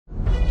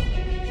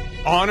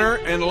honor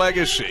and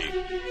legacy.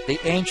 The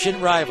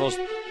ancient rivals.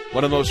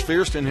 One of the most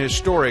fierce and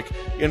historic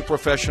in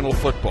professional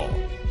football.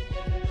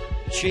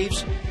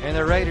 Chiefs and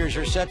the Raiders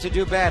are set to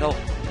do battle.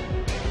 Here's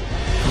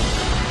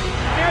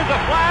a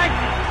flag.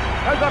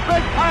 There's a big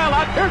pile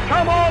up. Here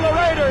come all the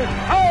Raiders.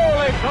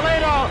 Holy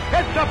Toledo.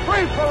 It's a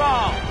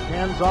free-for-all.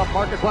 Hands off.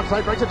 Marcus left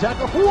side breaks a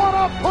tackle. What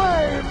a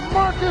play.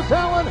 Marcus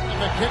Allen.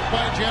 And the kick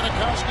by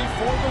Janikowski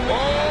for the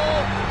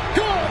lead.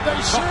 Good. They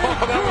say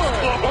good.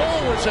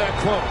 Oh, was that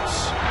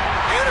close.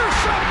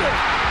 Intercepted.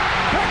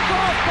 Picked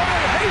off by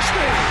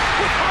Hastings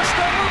with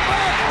Costello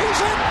back. He's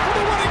in for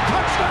the winning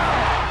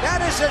touchdown.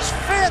 That is his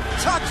 5th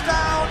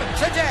touchdown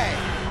today.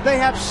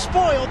 They have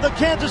spoiled the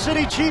Kansas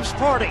City Chiefs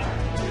party.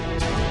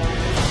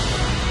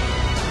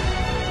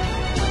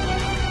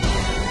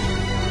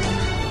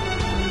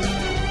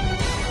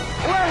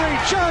 Larry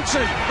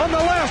Johnson on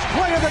the last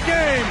play of the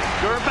game.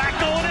 You're back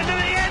going into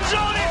the end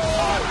zone. It's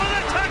caught for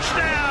the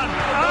touchdown.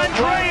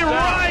 Andre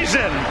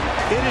Rison.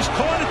 It is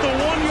caught at the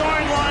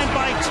 1-yard line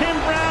by Tim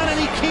Brown, and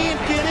he can't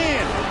get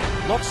in.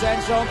 Looks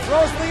end zone,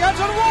 throws for the end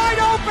zone, wide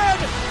open.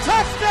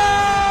 Touchdown!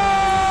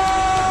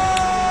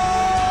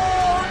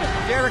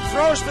 Derek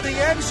throws for the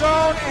end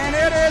zone, and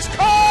it is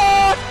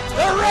caught.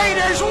 The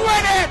Raiders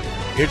win it.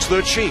 It's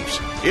the Chiefs.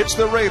 It's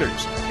the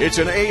Raiders. It's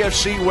an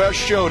AFC West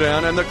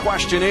showdown, and the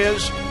question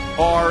is,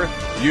 are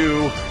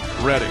you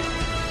ready?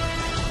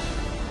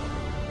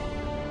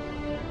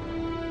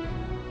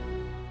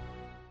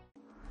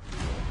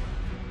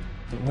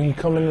 When you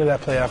come into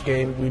that playoff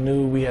game, we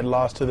knew we had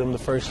lost to them the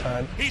first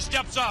time. He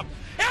steps up.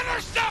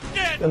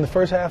 Intercepted! In the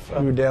first half,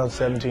 we were down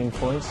 17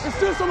 points. There's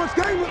still so much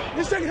game in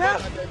the second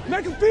half.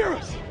 Make them fear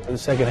us. In the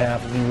second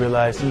half, you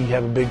realize you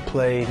have a big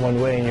play one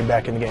way and you're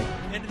back in the game.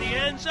 Into the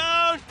end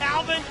zone.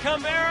 Alvin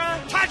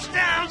Kamara.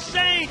 Touchdown,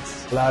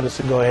 Saints! Allowed us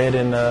to go ahead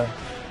and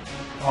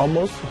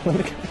almost win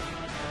the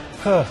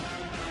game.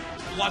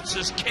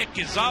 Lutz's kick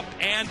is up,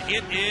 and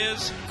it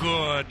is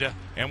good.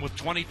 And with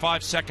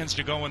 25 seconds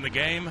to go in the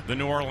game, the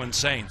New Orleans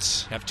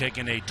Saints have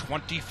taken a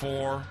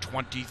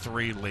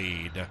 24-23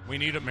 lead. We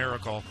need a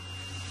miracle.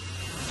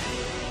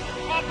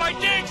 Off by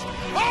Diggs.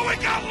 Oh, we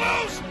got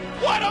loose.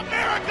 What a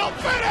miracle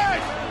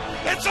finish.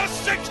 It's a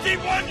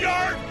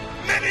 61-yard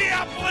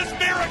Minneapolis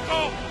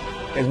miracle.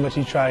 As much as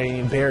you try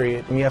and bury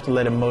it, you have to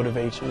let it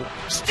motivate you.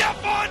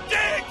 Stephon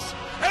Diggs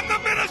and the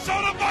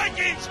Minnesota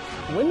Vikings.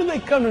 When do they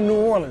come to New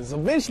Orleans?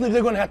 Eventually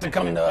they're going to have to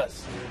come to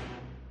us.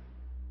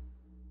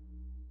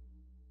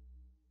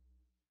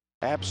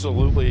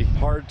 Absolutely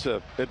hard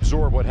to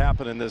absorb what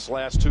happened in this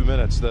last 2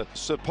 minutes. The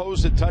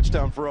supposed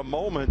touchdown for a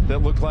moment that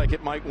looked like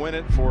it might win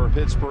it for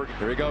Pittsburgh.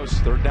 Here he goes,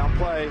 3rd down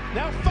play.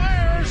 Now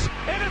fires,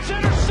 and it's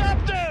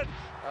intercepted.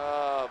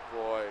 Oh,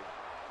 boy.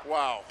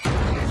 Wow.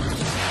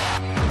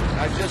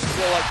 I just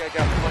feel like I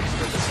got punched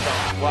in the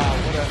stomach. Wow,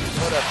 what a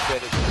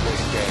finish to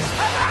this game.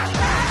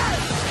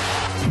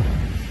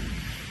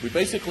 We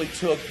basically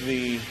took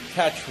the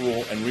catch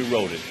rule and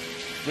rewrote it.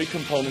 3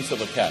 components of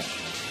a catch: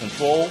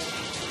 control,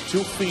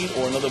 2 feet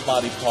or another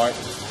body part,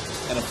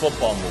 and a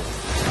football move.